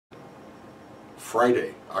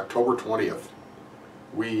Friday, October 20th.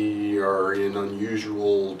 We are in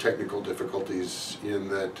unusual technical difficulties in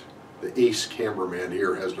that the ace cameraman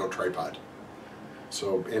here has no tripod.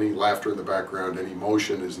 So any laughter in the background, any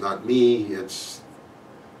motion is not me, it's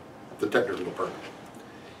the technical department.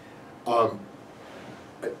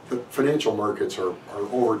 The financial markets are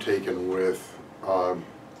overtaken with the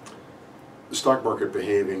stock market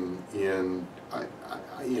behaving in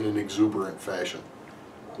an exuberant fashion,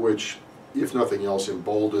 which, if nothing else,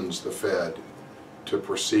 emboldens the Fed to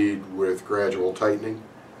proceed with gradual tightening.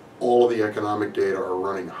 All of the economic data are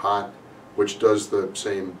running hot, which does the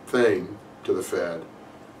same thing to the Fed.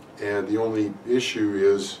 And the only issue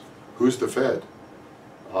is, who's the Fed?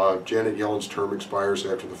 Janet Yellen's term expires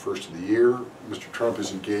after the first of the year. Mr. Trump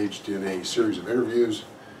is engaged in a series of interviews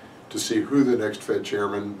to see who the next Fed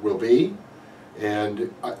chairman will be.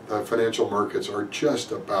 And the financial markets are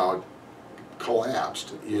just about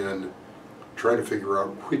collapsed in trying to figure out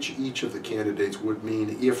which each of the candidates would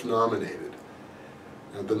mean if nominated.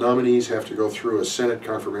 And the nominees have to go through a Senate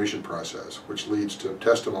confirmation process, which leads to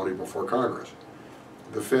testimony before Congress.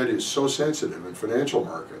 The Fed is so sensitive in financial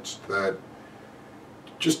markets that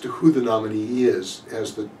just who the nominee is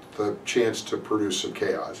has the chance to produce some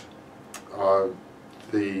chaos.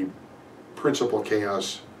 The principal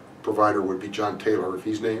chaos provider would be John Taylor if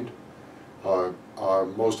he's named.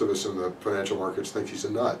 Most of us in the financial markets think he's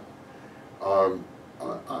a nut.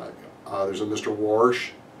 There's a Mr.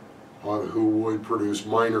 Warsh who would produce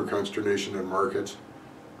minor consternation in markets,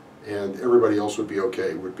 and everybody else would be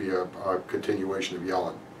okay, would be a continuation of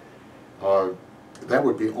Yellen. That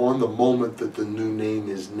would be on the moment that the new name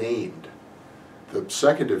is named. The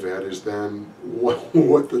second event is then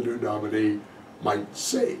what the new nominee might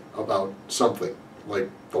say about something, like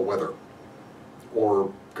the weather,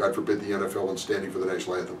 or, God forbid, the NFL and standing for the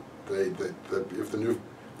national anthem. If the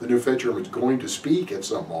new Fed chairman is going to speak at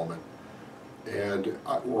some moment, and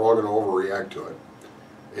we're all going to overreact to it.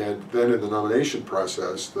 And then in the nomination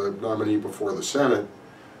process, the nominee before the Senate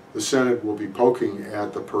will be poking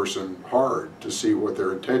at the person hard to see what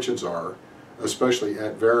their intentions are, especially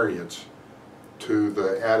at variance to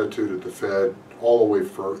the attitude of the Fed all the way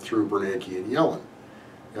through Bernanke and Yellen.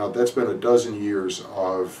 Now, that's been a dozen years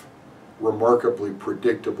of remarkably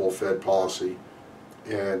predictable Fed policy,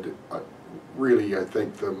 and really, I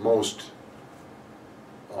think the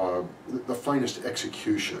finest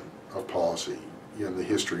execution of policy in the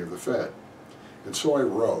history of the Fed. And so I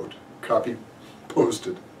wrote, copy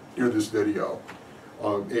posted near this video,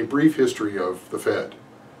 a brief history of the Fed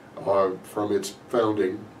from its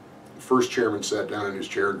founding. The first chairman sat down in his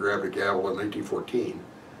chair and grabbed a gavel in 1914.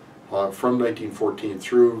 From 1914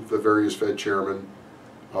 through the various Fed chairmen,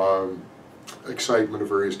 excitement of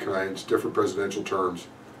various kinds, different presidential terms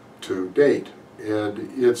to date.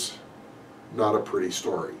 And it's not a pretty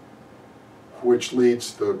story, which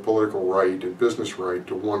leads the political right and business right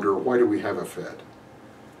to wonder, why do we have a Fed?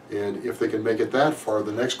 And if they can make it that far,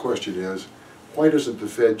 the next question is, why doesn't the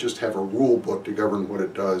Fed just have a rule book to govern what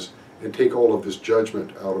it does and take all of this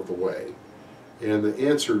judgment out of the way? And the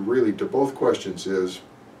answer really to both questions is,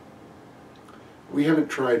 we haven't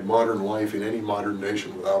tried modern life in any modern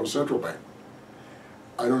nation without a central bank.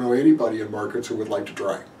 I don't know anybody in markets who would like to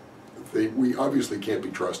try. We obviously can't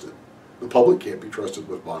be trusted. The public can't be trusted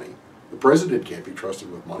with money. The president can't be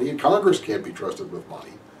trusted with money, and Congress can't be trusted with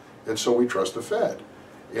money. And so we trust the Fed.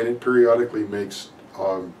 And it periodically makes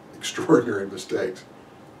extraordinary mistakes.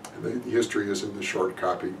 And the history is in the short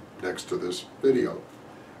copy next to this video.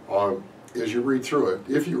 As you read through it,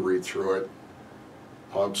 if you read through it,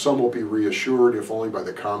 some will be reassured, if only by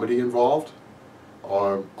the comedy involved.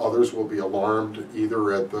 Others will be alarmed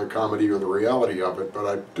either at the comedy or the reality of it, but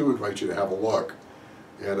I do invite you to have a look.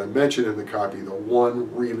 And I mentioned in the copy the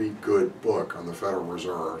one really good book on the Federal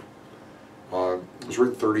Reserve. It was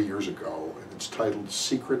written 30 years ago, and it's titled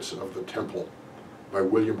Secrets of the Temple by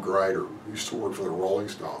William Grider, who used to work for the Rolling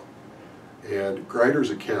Stone. And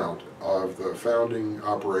Grider's account of the founding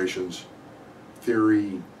operations,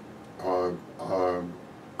 theory,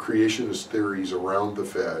 creationist theories around the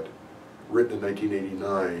Fed, written in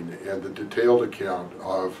 1989, and the detailed account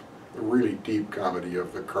of the really deep comedy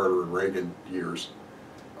of the Carter and Reagan years.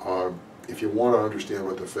 If you want to understand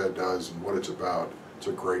what the Fed does and what it's about, it's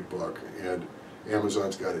a great book. And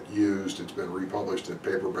Amazon's got it used. It's been republished in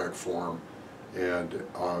paperback form. And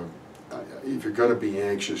if you're going to be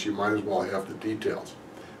anxious, you might as well have the details.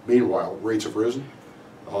 Meanwhile, rates have risen.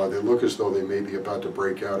 They look as though they may be about to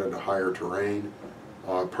break out into higher terrain,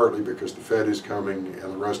 partly because the Fed is coming,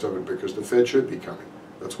 and the rest of it because the Fed should be coming.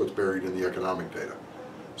 That's what's buried in the economic data.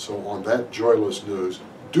 So on that joyless news,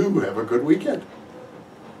 do have a good weekend.